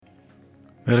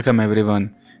Welcome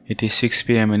everyone. It is 6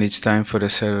 p.m. and it's time for the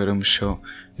Server Room show.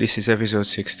 This is episode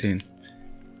 16.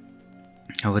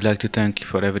 I would like to thank you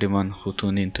for everyone who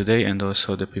tuned in today and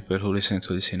also the people who listen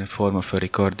to this in a form of a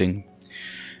recording.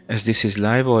 As this is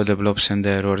live, all the blobs and the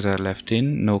errors are left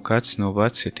in, no cuts, no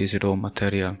buts, it is raw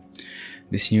material.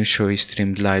 This new show is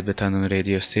streamed live at Unknown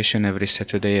radio station every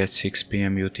Saturday at 6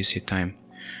 p.m. UTC time.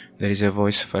 There is a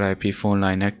voice over IP phone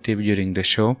line active during the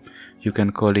show. You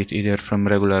can call it either from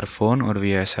regular phone or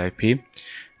via SIP.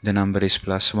 The number is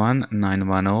 +1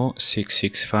 910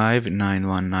 665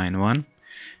 9191.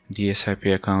 The SIP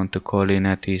account to call in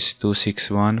at is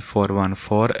 261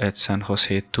 414 at San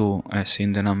Jose 2 as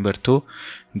in the number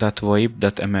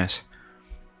 2.voip.ms.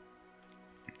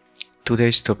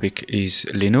 Today's topic is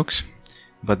Linux,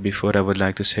 but before I would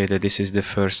like to say that this is the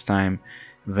first time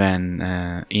when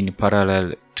in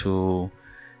parallel to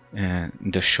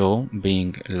the show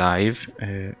being live,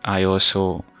 I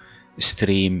also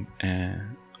stream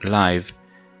live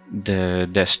the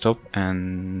desktop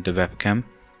and the webcam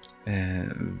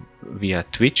via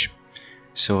Twitch.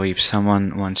 So if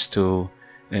someone wants to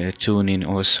tune in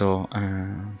also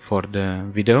for the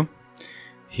video,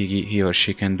 he or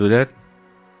she can do that.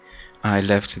 I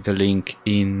left the link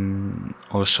in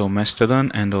also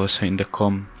Mastodon and also in the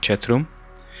com chat room.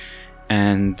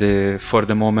 And for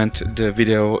the moment the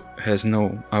video has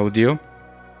no audio,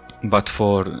 but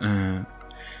from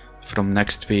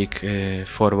next week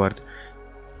forward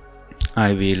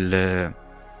I will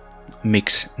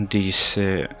mix this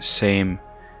same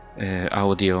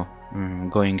audio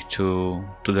going to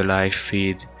the live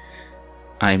feed.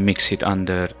 I mix it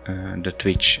under the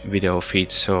Twitch video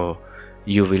feed, so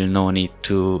you will no need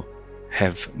to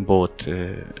have both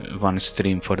one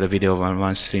stream for the video and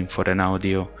one stream for an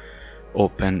audio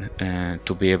open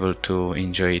to be able to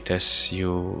enjoy it as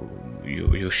you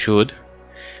should.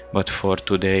 But for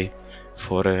today,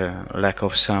 for lack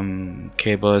of some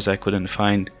cables I couldn't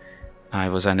find, I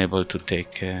was unable to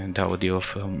take the audio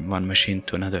from one machine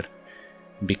to another,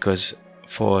 because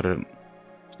for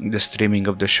the streaming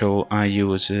of the show I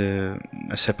use a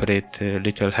separate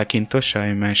little Hackintosh.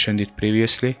 I mentioned it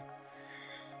previously,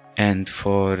 and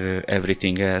for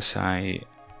everything else I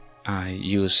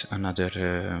use another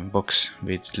box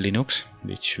with Linux,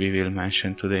 which we will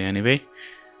mention today anyway.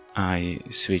 I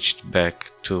switched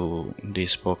back to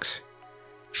this box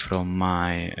from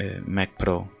my Mac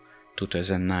Pro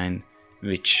 2009,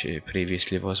 which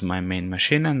previously was my main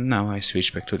machine, and now I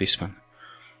switched back to this one.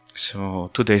 So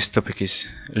today's topic is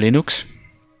Linux.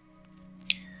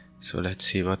 So let's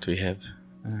see what we have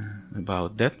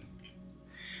about that.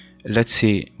 Let's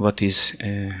see what is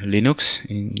Linux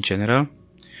in general.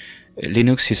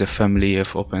 Linux is a family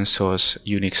of open source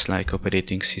Unix-like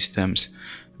operating systems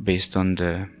based on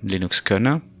the Linux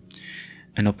kernel.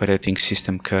 An operating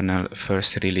system kernel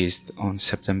first released on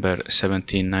September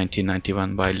 17,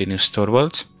 1991 by Linus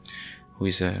Torvalds, who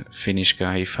is a Finnish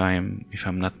guy if I'm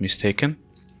not mistaken.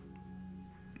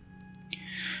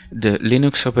 The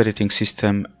Linux operating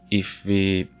system, if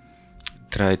we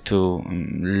try to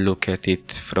look at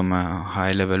it from a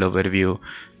high-level overview,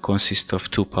 consists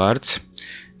of two parts.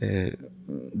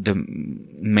 The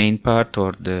main part,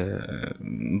 or the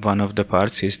one of the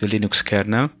parts, is the Linux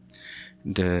kernel,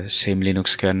 the same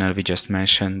Linux kernel we just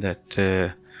mentioned that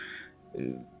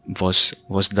was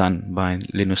done by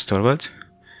Linus Torvalds,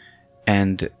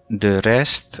 and the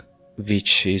rest,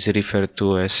 which is referred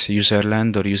to as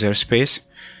userland or user space,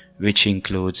 which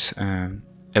includes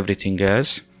everything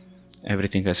else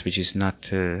which is not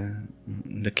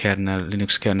the kernel,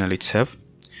 Linux kernel itself.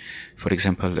 For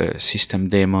example, system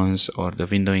daemons or the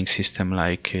windowing system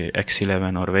like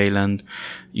X11 or Wayland,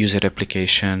 user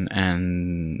application,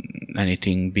 and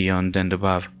anything beyond and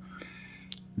above.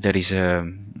 There is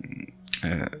an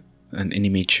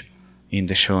image in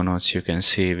the show notes you can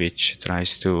see, which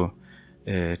tries to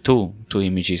two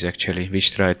images actually,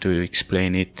 which try to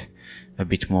explain it a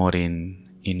bit more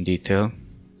in detail,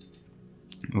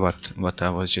 what I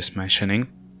was just mentioning.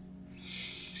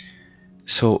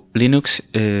 So Linux,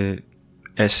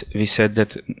 as we said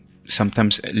that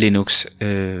sometimes Linux,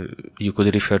 you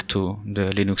could refer to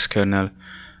the Linux kernel.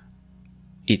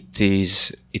 It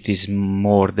is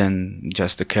more than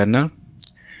just the kernel,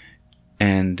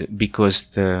 and because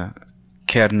the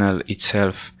kernel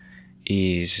itself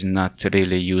is not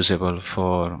really usable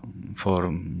for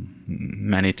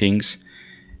many things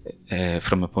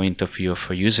from a point of view of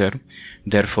a user,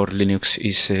 therefore Linux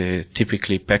is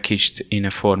typically packaged in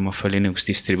a form of a Linux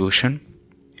distribution.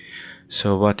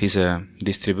 So what is a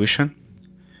distribution?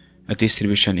 A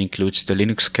distribution includes the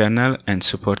Linux kernel and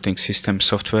supporting system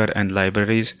software and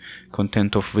libraries,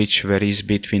 content of which varies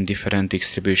between different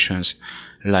distributions,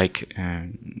 like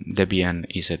Debian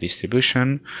is a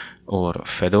distribution, or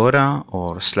Fedora,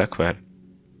 or Slackware,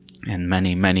 and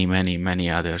many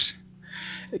others.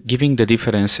 Giving the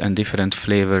difference and different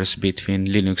flavors between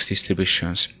Linux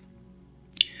distributions,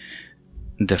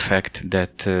 the fact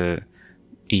that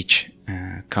each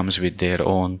comes with their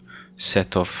own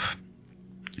set of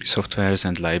softwares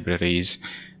and libraries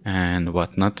and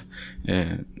whatnot,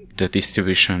 the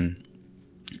distribution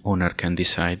owner can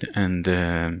decide, and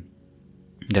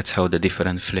that's how the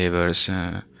different flavors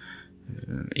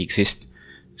exist.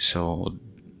 So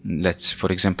let's,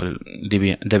 for example,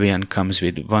 Debian comes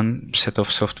with one set of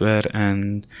software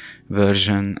and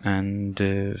version and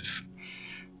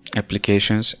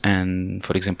applications, and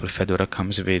for example Fedora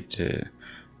comes with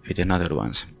another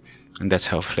ones, and that's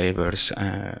how flavors,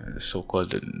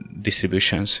 so-called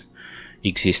distributions,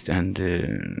 exist and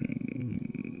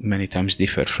many times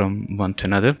differ from one to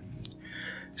another.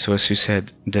 So as you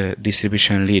said, the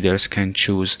distribution leaders can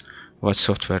choose what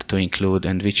software to include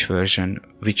and which version,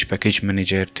 which package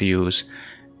manager to use,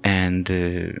 and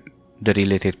the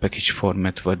related package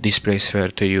format, what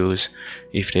displaysware to use,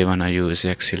 if they want to use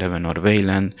X11 or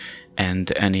Wayland,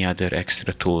 and any other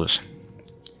extra tools.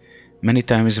 Many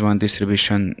times one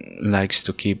distribution likes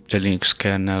to keep the Linux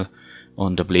kernel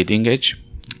on the bleeding edge,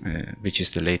 which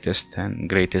is the latest and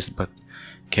greatest, but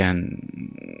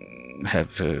can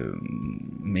have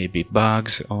maybe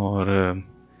bugs or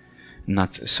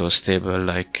not so stable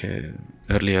like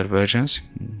earlier versions,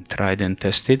 tried and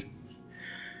tested,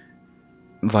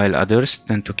 while others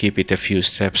tend to keep it a few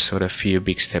steps or a few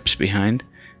big steps behind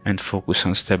and focus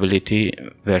on stability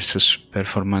versus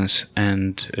performance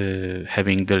and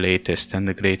having the latest and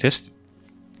the greatest.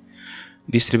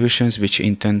 Distributions which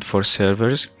intend for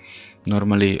servers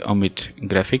normally omit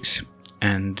graphics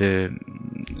and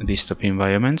desktop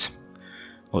environments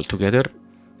altogether,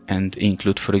 and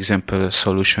include, for example,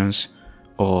 solutions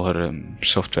or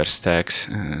software stacks,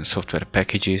 software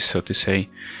packages, so to say,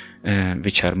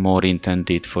 which are more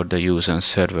intended for the use on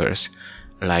servers,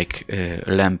 like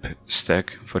LAMP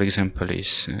stack, for example,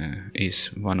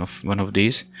 is one of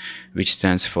these, which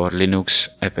stands for Linux,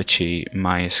 Apache,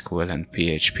 MySQL, and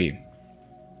PHP.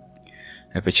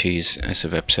 Apache is as a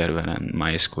web server and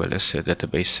MySQL as a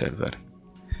database server,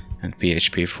 and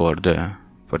PHP for the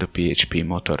PHP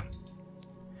motor.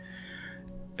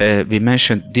 We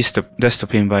mentioned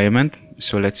desktop environment,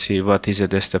 so let's see what is a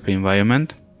desktop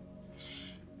environment.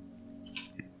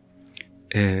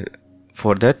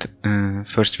 For that,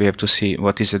 first we have to see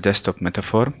what is a desktop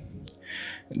metaphor.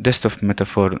 Desktop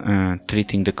metaphor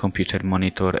treating the computer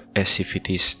monitor as if it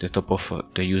is the top of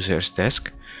the user's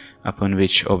desk, upon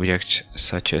which objects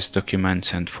such as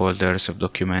documents and folders of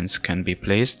documents can be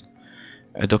placed.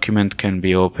 A document can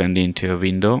be opened into a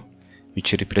window,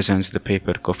 which represents the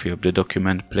paper copy of the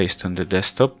document placed on the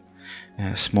desktop.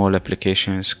 Small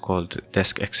applications called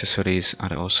desk accessories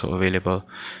are also available,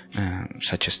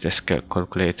 such as desk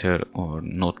calculator or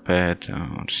notepad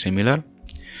or similar.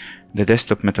 The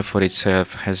desktop metaphor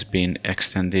itself has been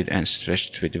extended and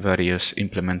stretched with various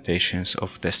implementations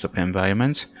of desktop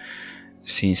environments,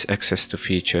 since access to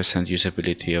features and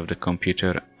usability of the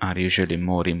computer are usually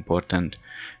more important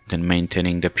than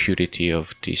maintaining the purity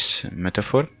of this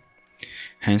metaphor.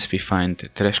 Hence we find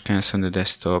trash cans on the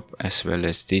desktop, as well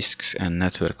as disks and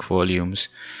network volumes,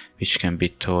 which can be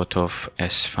thought of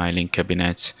as filing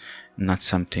cabinets, not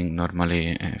something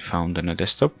normally found on a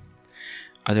desktop.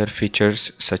 Other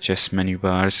features such as menu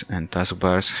bars and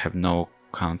taskbars have no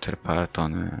counterpart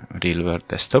on a real-world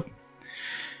desktop.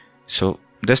 So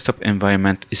desktop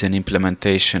environment is an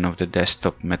implementation of the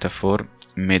desktop metaphor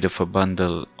made of a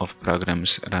bundle of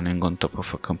programs running on top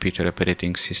of a computer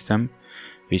operating system,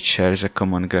 which shares a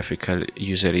common graphical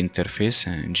user interface,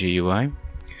 GUI,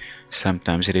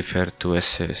 sometimes referred to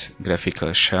as a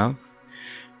graphical shell.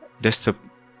 Desktop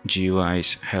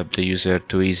GUIs help the user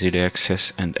to easily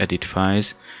access and edit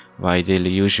files, while they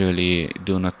usually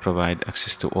do not provide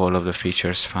access to all of the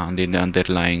features found in the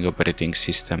underlying operating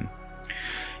system.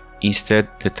 Instead,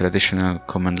 the traditional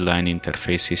command line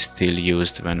interface is still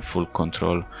used when full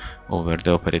control over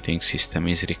the operating system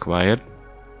is required.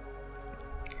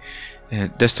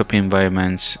 Desktop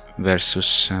environments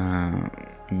versus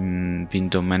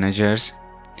window managers.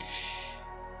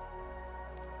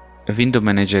 A window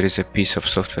manager is a piece of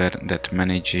software that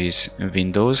manages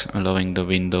windows, allowing the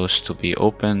windows to be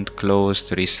opened,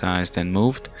 closed, resized, and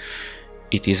moved.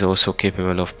 It is also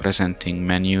capable of presenting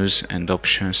menus and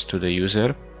options to the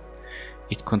user.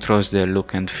 It controls the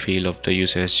look and feel of the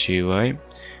user's GUI,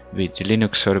 With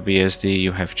Linux or BSD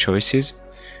you have choices.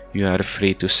 You are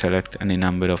free to select any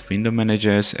number of window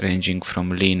managers ranging from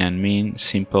lean and mean,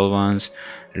 simple ones,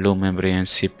 low memory and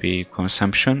CPU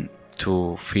consumption,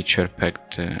 to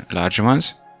feature-packed large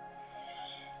ones.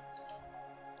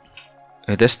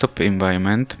 A desktop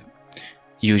environment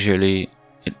usually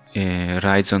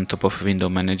rides on top of window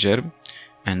manager,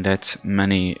 and that's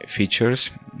many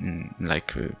features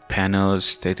like panels,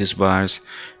 status bars,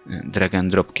 drag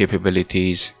and drop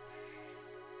capabilities,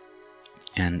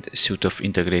 and suite of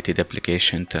integrated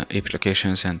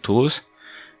applications and tools.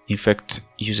 In fact,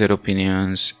 user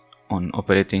opinions on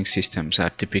operating systems are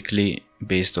typically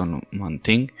based on one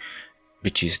thing,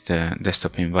 which is the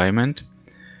desktop environment.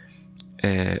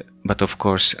 But of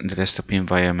course, the desktop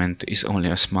environment is only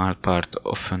a small part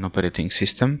of an operating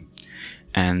system,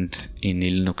 and in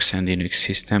Linux and Unix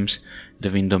systems, the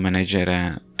window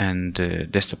manager and the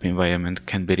desktop environment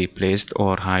can be replaced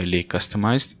or highly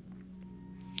customized.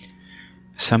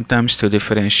 Sometimes to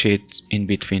differentiate in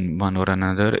between one or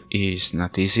another is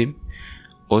not easy.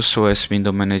 Also, as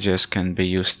window managers can be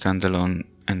used standalone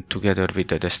and together with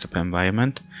the desktop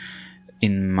environment,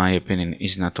 in my opinion,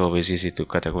 it's not always easy to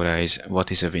categorize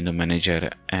what is a window manager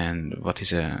and what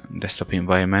is a desktop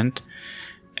environment,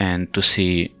 and to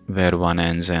see where one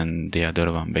ends and the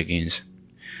other one begins.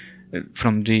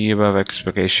 From the above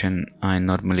explanation, I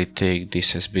normally take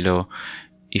this as below.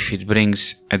 If it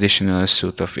brings additional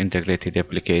suite of integrated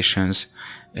applications,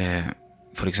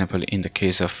 for example, in the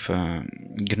case of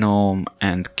GNOME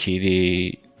and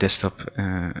KDE desktop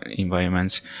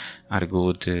environments are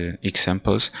good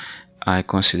examples. I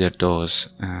consider those,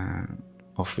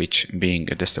 of which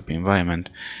being a desktop environment.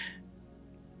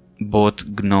 Both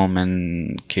GNOME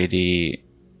and KDE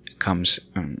comes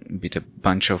with a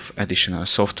bunch of additional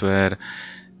software,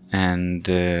 and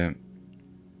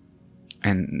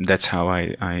that's how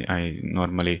I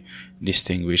normally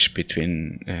distinguish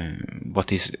between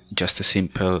what is just a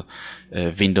simple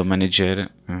window manager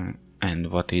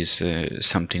and what is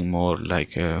something more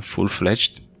like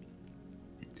full-fledged.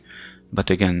 But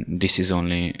again, this is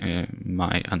only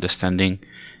my understanding,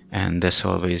 and as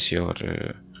always, your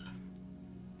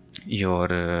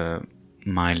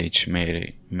mileage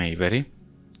may vary.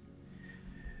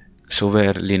 So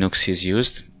where Linux is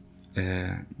used,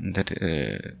 the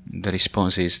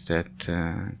response is that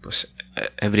it was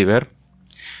everywhere.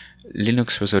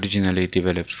 Linux was originally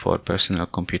developed for personal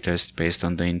computers based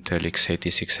on the Intel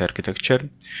x86 architecture,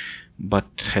 but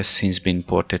has since been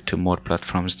ported to more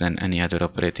platforms than any other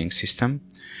operating system.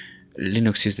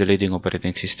 Linux is the leading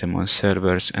operating system on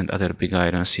servers and other big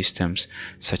iron systems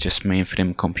such as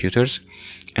mainframe computers,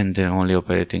 and the only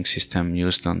operating system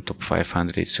used on top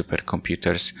 500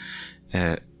 supercomputers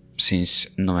since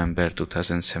November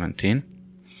 2017.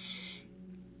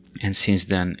 And since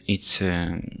then it's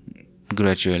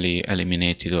gradually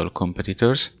eliminated all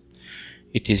competitors.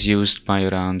 It is used by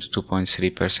around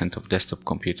 2.3% of desktop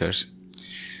computers.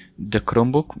 The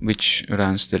Chromebook, which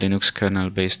runs the Linux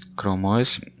kernel-based Chrome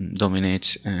OS,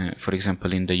 dominates, for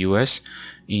example, in the US,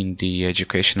 in the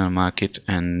educational market,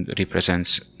 and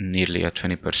represents nearly a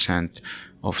 20%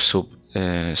 of sub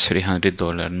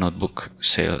 $300 notebook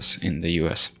sales in the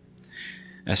US,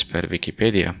 as per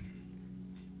Wikipedia.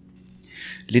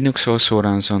 Linux also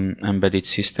runs on embedded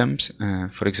systems,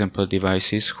 for example,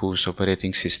 devices whose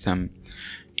operating system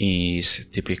is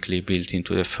typically built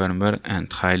into the firmware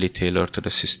and highly tailored to the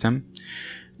system.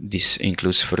 This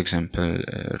includes, for example,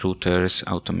 routers,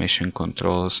 automation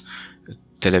controls,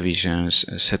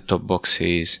 televisions, set-top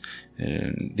boxes,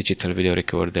 digital video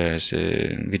recorders,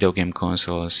 video game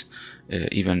consoles,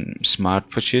 even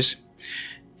smartwatches.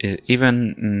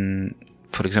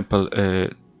 For example,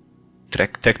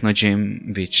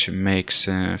 Technogym, which makes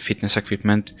fitness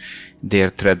equipment, their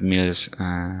treadmills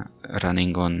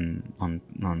running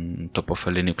on top of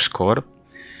a Linux core.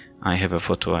 I have a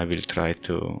photo. I will try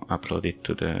to upload it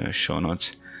to the show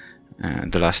notes.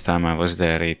 The last time I was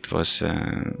there, it was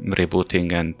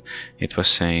rebooting, and it was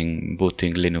saying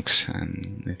booting Linux,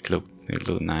 and it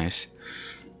looked nice.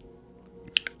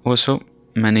 Also,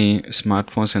 many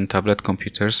smartphones and tablet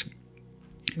computers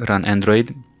run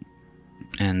Android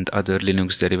and other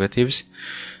Linux derivatives.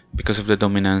 Because of the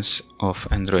dominance of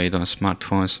Android on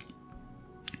smartphones,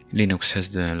 Linux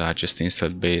has the largest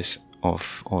installed base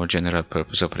of all general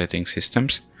purpose operating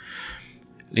systems.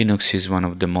 Linux is one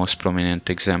of the most prominent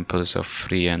examples of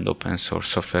free and open source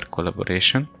software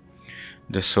collaboration.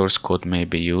 The source code may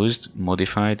be used,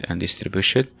 modified and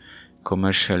distributed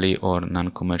commercially or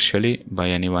non-commercially by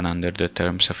anyone under the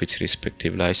terms of its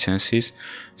respective licenses,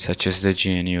 such as the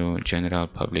GNU General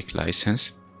Public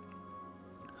License.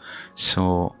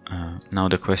 So now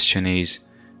the question is,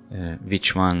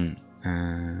 which one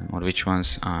or which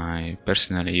ones I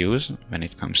personally use when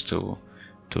it comes to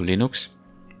Linux.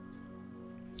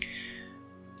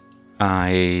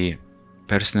 I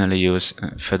personally use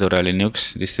Fedora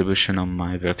Linux distribution on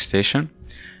my workstation,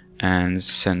 and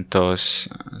CentOS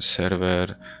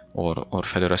server or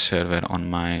Fedora server on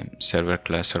my server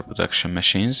class or production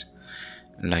machines,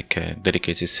 like a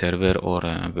dedicated server or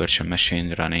a virtual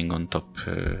machine running on top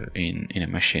in a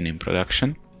machine in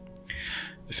production.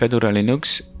 Fedora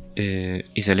Linux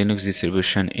is a Linux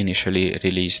distribution initially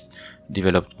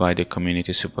developed by the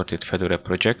community-supported Fedora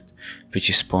project, which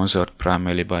is sponsored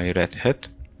primarily by Red Hat,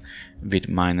 with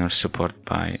minor support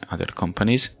by other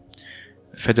companies.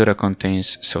 Fedora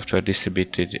contains software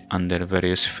distributed under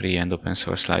various free and open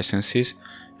source licenses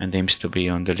and aims to be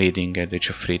on the leading edge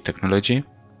of free technology.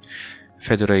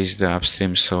 Fedora is the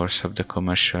upstream source of the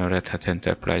commercial Red Hat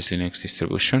Enterprise Linux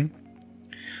distribution.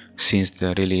 Since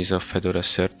the release of Fedora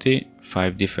 30,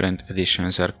 5 different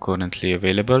editions are currently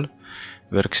available: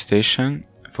 Workstation,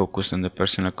 focused on the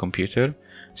personal computer;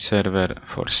 Server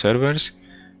for servers;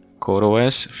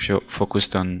 CoreOS,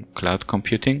 focused on cloud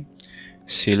computing;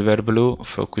 Silverblue,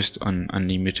 focused on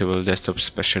unimmutable desktop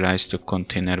specialized to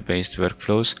container-based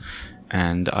workflows;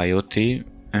 and IoT,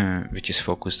 which is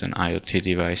focused on IoT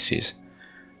devices.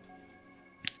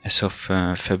 As of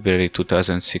February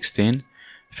 2016,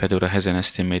 Fedora has an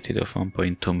estimated of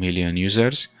 1.2 million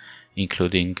users,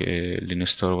 including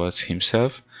Linus Torvalds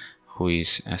himself, who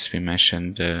is, as we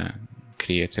mentioned, the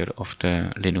creator of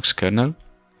the Linux kernel.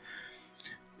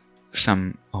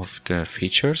 Some of the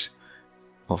features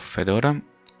of Fedora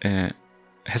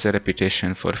has a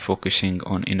reputation for focusing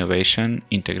on innovation,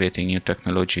 integrating new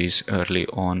technologies early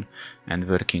on, and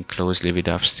working closely with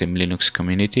upstream Linux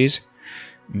communities.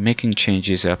 Making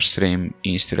changes upstream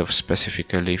instead of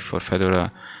specifically for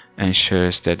Fedora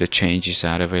ensures that the changes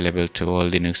are available to all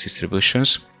Linux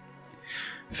distributions.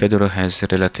 Fedora has a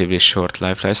relatively short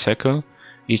lifecycle.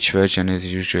 Each version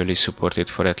is usually supported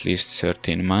for at least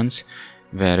 13 months,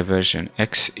 where version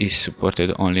X is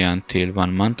supported only until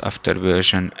 1 month after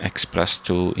version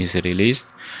X+2 is released,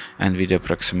 and with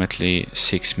approximately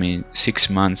 6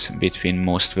 months between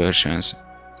most versions.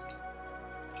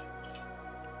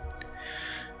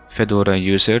 Fedora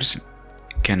users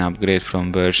can upgrade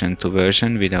from version to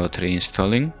version without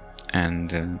reinstalling,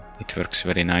 and it works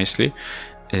very nicely.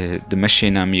 The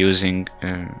machine I'm using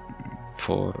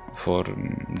for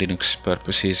Linux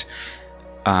purposes,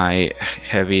 I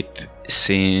have it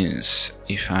since,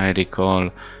 if I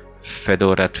recall,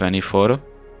 Fedora 24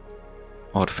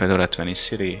 or Fedora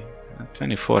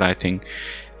 24 I think,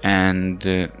 and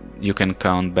you can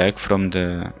count back from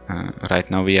the right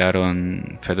now we are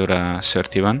on Fedora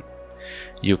 31.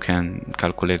 You can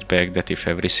calculate back that if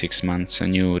every 6 months a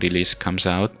new release comes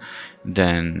out,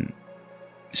 then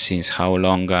since how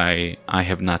long I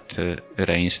have not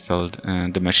reinstalled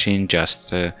the machine,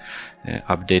 just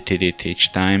updated it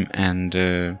each time, and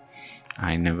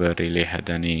I never really had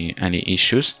any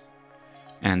issues,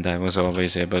 and I was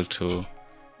always able to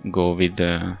go with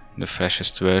the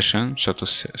freshest version, so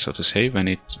to say, when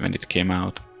it came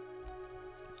out.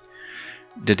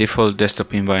 The default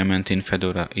desktop environment in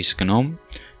Fedora is GNOME,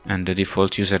 and the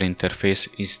default user interface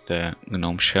is the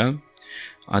GNOME shell.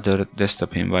 Other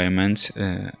desktop environments,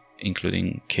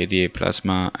 including KDE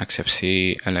Plasma,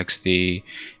 XFCE, LXD,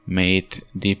 Mate,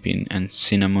 Deepin, and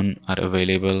Cinnamon, are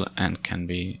available and can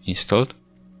be installed.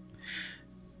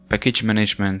 Package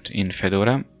management in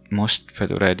Fedora. Most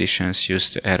Fedora editions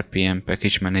use the RPM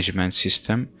package management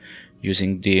system,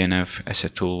 using DNF as a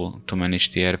tool to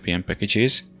manage the RPM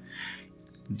packages.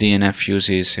 DNF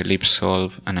uses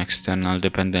libsolve, an external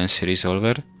dependency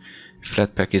resolver.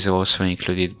 Flatpak is also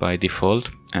included by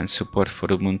default, and support for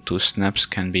Ubuntu snaps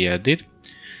can be added.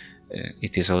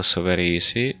 It is also very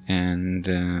easy, and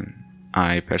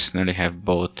I personally have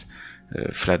both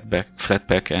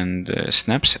Flatpak and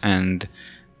snaps, and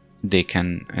they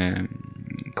can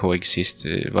coexist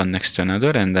one next to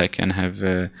another, and I can have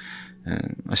a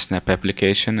snap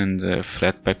application and a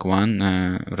Flatpak one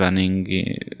running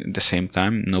at the same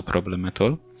time, no problem at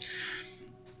all.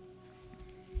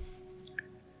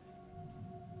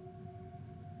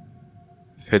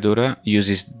 Fedora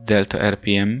uses Delta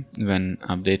RPM when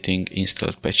updating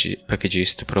installed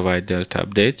packages to provide Delta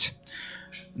updates.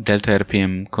 Delta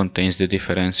RPM contains the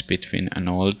difference between an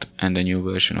old and a new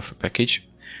version of a package.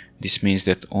 This means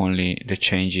that only the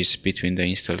changes between the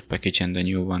installed package and the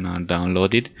new one are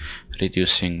downloaded,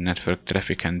 reducing network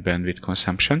traffic and bandwidth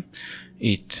consumption.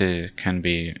 It can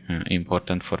be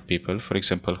important for people, for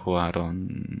example, who are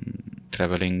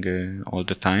traveling all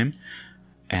the time,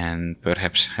 and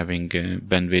perhaps having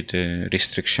bandwidth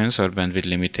restrictions or bandwidth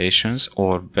limitations,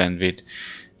 or bandwidth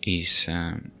is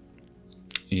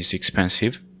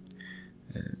expensive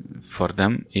for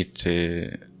them, it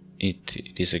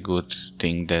is a good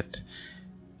thing that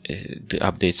the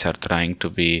updates are trying to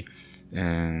be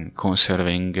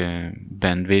conserving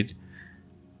bandwidth,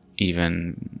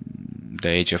 even the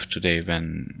age of today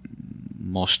when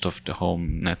most of the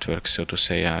home networks, so to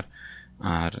say, are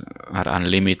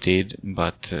unlimited,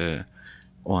 but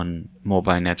on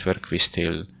mobile network we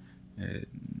still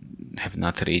have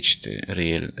not reached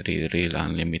real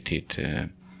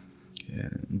unlimited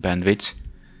bandwidth,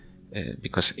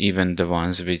 because even the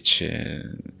ones which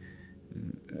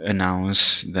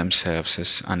announce themselves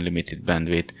as unlimited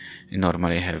bandwidth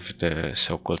normally have the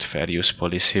so-called fair use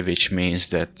policy, which means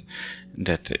that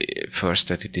first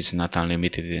that it is not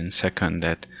unlimited, and second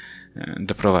that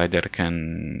the provider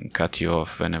can cut you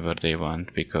off whenever they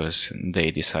want, because they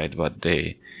decide what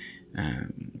they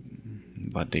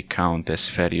count as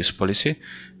fair use policy,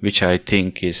 which I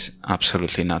think is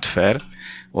absolutely not fair,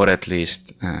 or at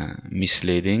least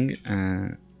misleading.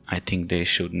 I think they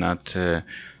should not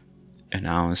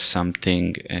announce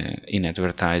something in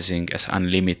advertising as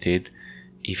unlimited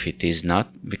if it is not,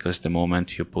 because the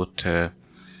moment you put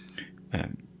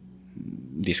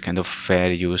these kind of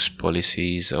fair use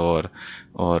policies or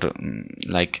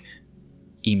like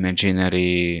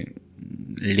imaginary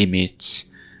limits,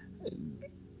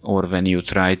 or when you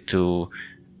try to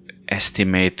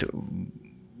estimate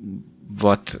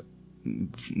what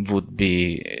would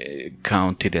be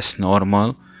counted as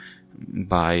normal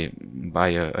by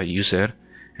a user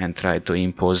and try to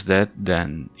impose that,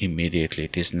 then immediately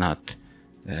it is not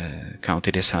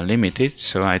counted as unlimited.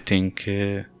 So I think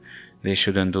they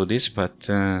shouldn't do this, but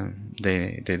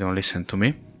they don't listen to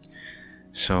me.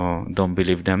 So don't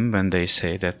believe them when they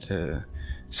say that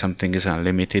something is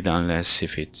unlimited, unless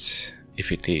if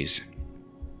it is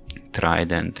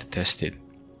tried and tested.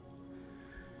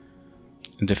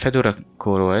 The Fedora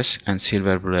CoreOS and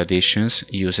Silverblue editions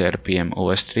use RPM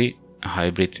OS3, a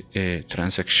hybrid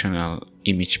transactional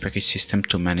image package system,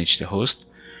 to manage the host.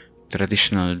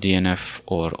 Traditional DNF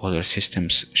or other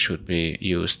systems should be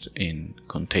used in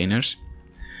containers.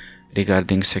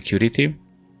 Regarding security,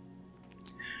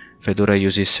 Fedora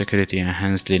uses Security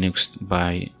Enhanced Linux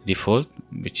by default,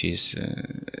 which is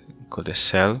called a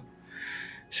CEL,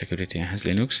 Security Enhanced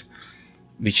Linux,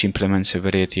 which implements a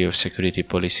variety of security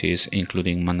policies,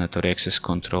 including mandatory access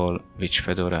control, which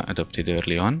Fedora adopted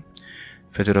early on.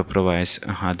 Fedora provides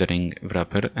a hardening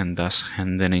wrapper and thus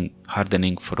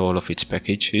hardening for all of its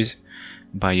packages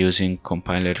by using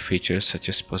compiler features such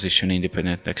as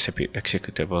position-independent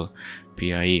executable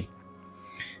PIE.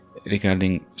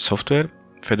 Regarding software,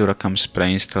 Fedora comes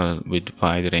pre-installed with a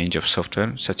wide range of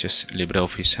software such as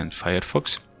LibreOffice and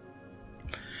Firefox.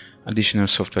 Additional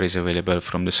software is available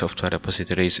from the software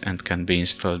repositories and can be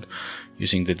installed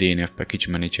using the DNF package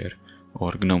manager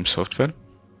or GNOME software.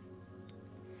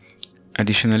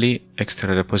 Additionally,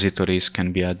 extra repositories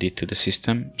can be added to the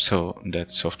system so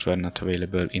that software not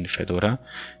available in Fedora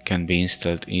can be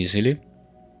installed easily.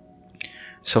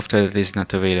 Software that is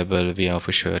not available via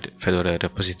official Fedora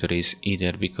repositories,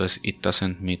 either because it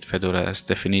doesn't meet Fedora's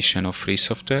definition of free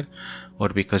software or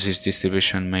because its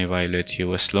distribution may violate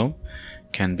US law,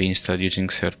 can be installed using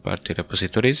third-party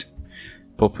repositories.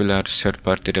 Popular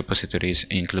third-party repositories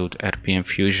include RPM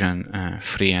Fusion,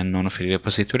 free and non-free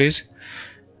repositories.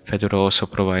 Fedora also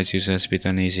provides users with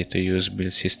an easy-to-use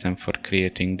build system for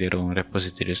creating their own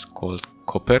repositories called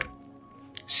Copr,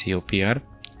 COPR.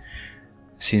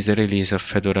 Since the release of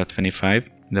Fedora 25,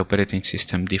 the operating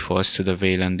system defaults to the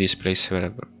Wayland Display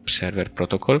Server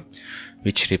protocol,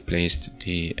 which replaced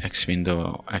the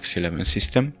X-Window X11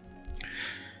 system.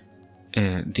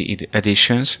 The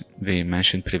editions we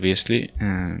mentioned previously,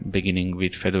 beginning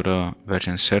with Fedora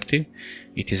version 30,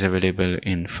 it is available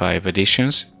in 5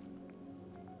 editions.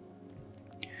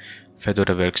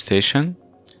 Fedora Workstation,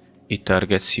 it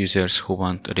targets users who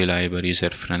want a reliable,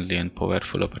 user-friendly and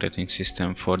powerful operating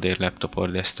system for their laptop or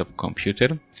desktop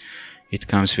computer. It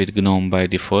comes with GNOME by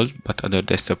default, but other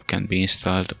desktop can be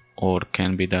installed or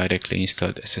can be directly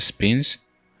installed as a spins.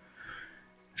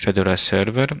 Fedora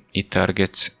Server, it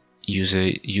targets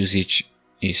usage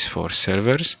is for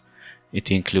servers.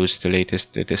 It includes the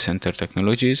latest data center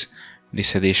technologies.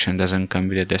 This edition doesn't come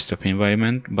with a desktop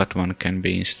environment, but one can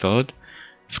be installed.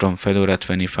 From Fedora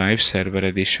 25, Server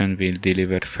Edition will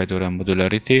deliver Fedora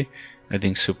modularity,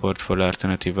 adding support for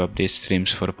alternative update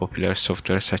streams for popular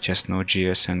software such as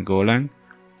Node.js and Golang.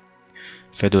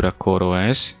 Fedora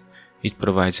CoreOS, it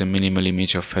provides a minimal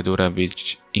image of Fedora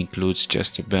which includes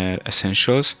just the bare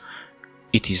essentials,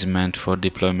 It is meant for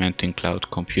deployment in cloud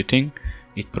computing.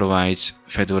 It provides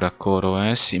Fedora Core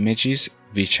OS images,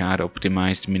 which are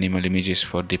optimized minimal images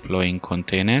for deploying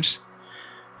containers.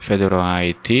 Fedora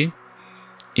IoT,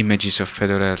 images of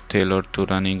Fedora are tailored to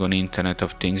running on Internet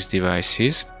of Things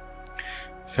devices.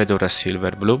 Fedora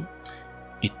Silverblue,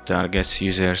 it targets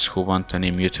users who want an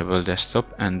immutable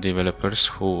desktop and developers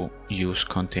who use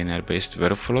container-based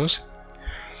workflows.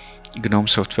 GNOME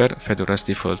Software, Fedora's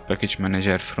default package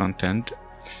manager frontend.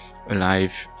 A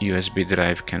live USB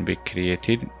drive can be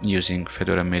created using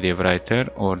Fedora Media Writer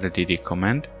or the dd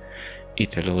command.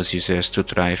 It allows users to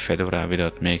try Fedora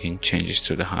without making changes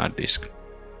to the hard disk.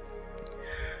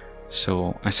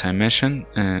 So, as I mentioned,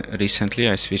 recently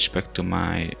I switched back to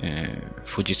my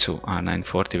Fujitsu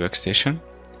R940 workstation.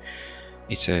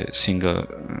 It's a single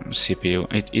CPU.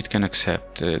 It can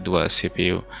accept dual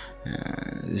CPU,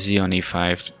 Xeon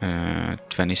E5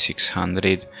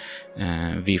 2600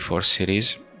 V4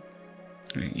 series.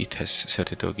 It has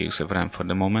 32 gigs of RAM for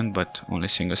the moment, but only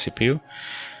single CPU.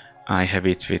 I have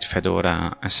it with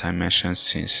Fedora, as I mentioned,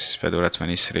 since Fedora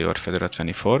 23 or Fedora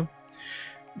 24.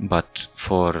 But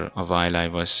for a while I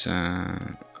was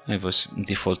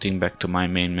defaulting back to my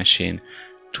main machine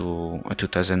to a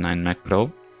 2009 Mac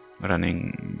Pro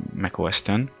running Mac OS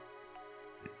X,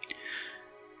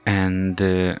 and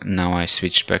now I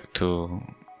switched back to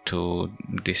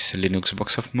this Linux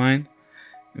box of mine,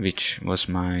 which was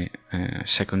my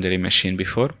secondary machine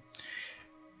before,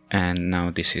 and now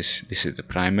this is the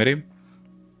primary,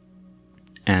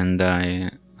 and I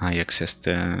accessed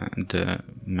the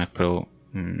Mac Pro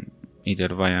either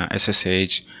via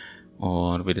SSH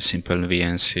or with a simple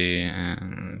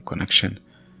VNC connection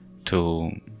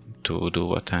to do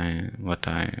what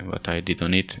I did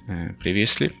on it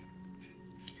previously.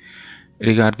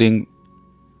 Regarding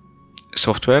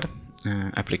software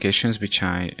applications which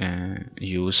I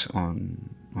use on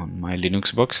my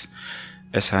Linux box,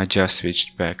 as I just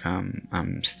switched back,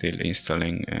 I'm still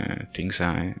installing things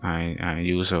I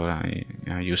use or I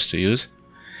used to use.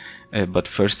 But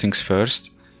first things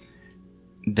first,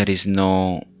 there is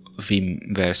no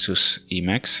Vim versus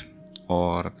Emacs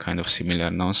or kind of similar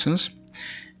nonsense.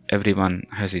 Everyone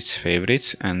has its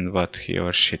favorites and what he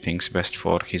or she thinks best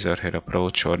for his or her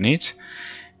approach or needs,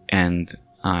 and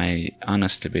I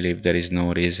honestly believe there is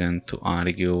no reason to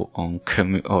argue on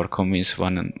or convince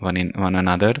one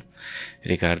another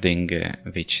regarding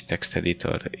which text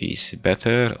editor is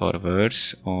better or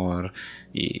worse or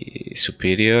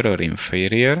superior or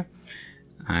inferior.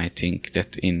 I think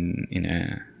that in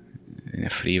a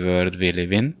free world we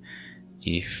live in,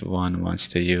 if one wants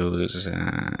to use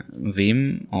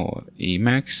Vim or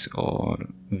Emacs or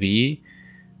V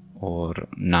or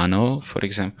Nano, for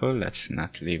example, let's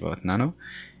not leave out Nano,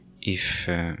 if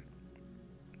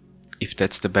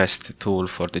that's the best tool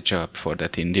for the job for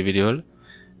that individual,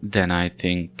 then I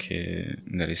think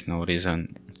there is no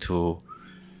reason to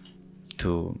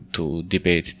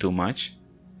debate too much.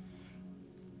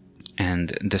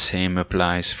 And the same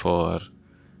applies for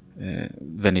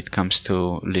when it comes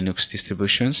to Linux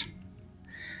distributions.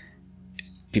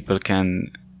 People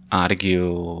can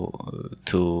argue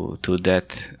to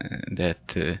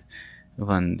that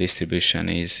one distribution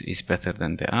is better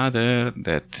than the other,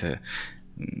 that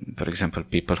for example,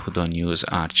 people who don't use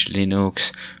Arch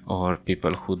Linux or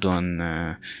people who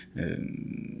don't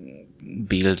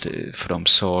build from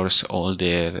source all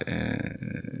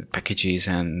their packages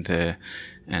and their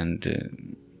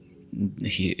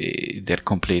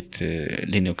complete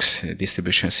Linux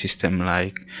distribution system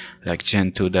like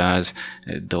Gentoo does.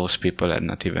 Those people are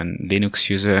not even Linux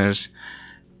users,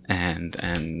 and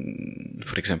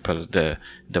for example the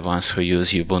ones who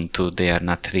use Ubuntu, they are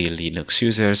not real Linux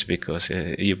users because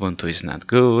Ubuntu is not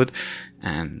good,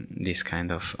 and these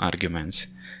kind of arguments.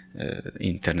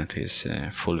 Internet is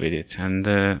full with it, and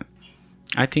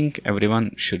I think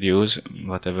everyone should use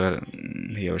whatever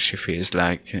he or she feels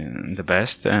like the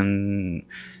best and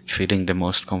feeling the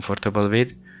most comfortable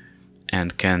with,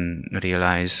 and can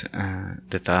realize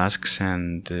the tasks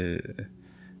and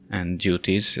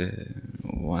duties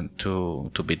want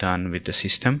to be done with the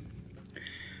system,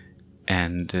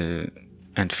 and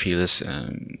feels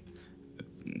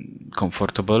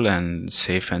comfortable and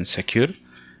safe and secure.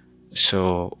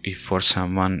 So if for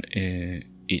someone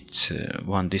it's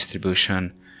one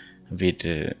distribution with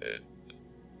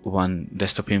one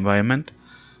desktop environment,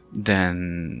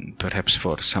 then perhaps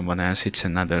for someone else it's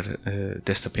another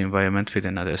desktop environment with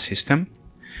another system.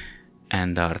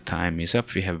 And our time is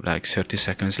up. We have like 30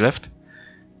 seconds left.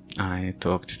 I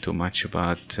talked too much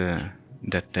about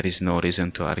that there is no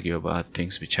reason to argue about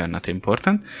things which are not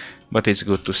important, but it's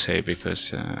good to say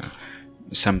because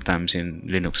sometimes in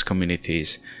Linux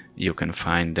communities you can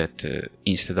find that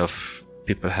instead of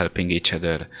people helping each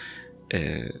other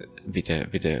with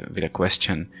a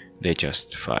question, they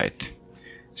just fight.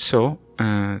 So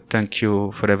thank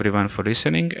you for everyone for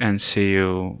listening, and see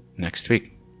you next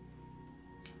week.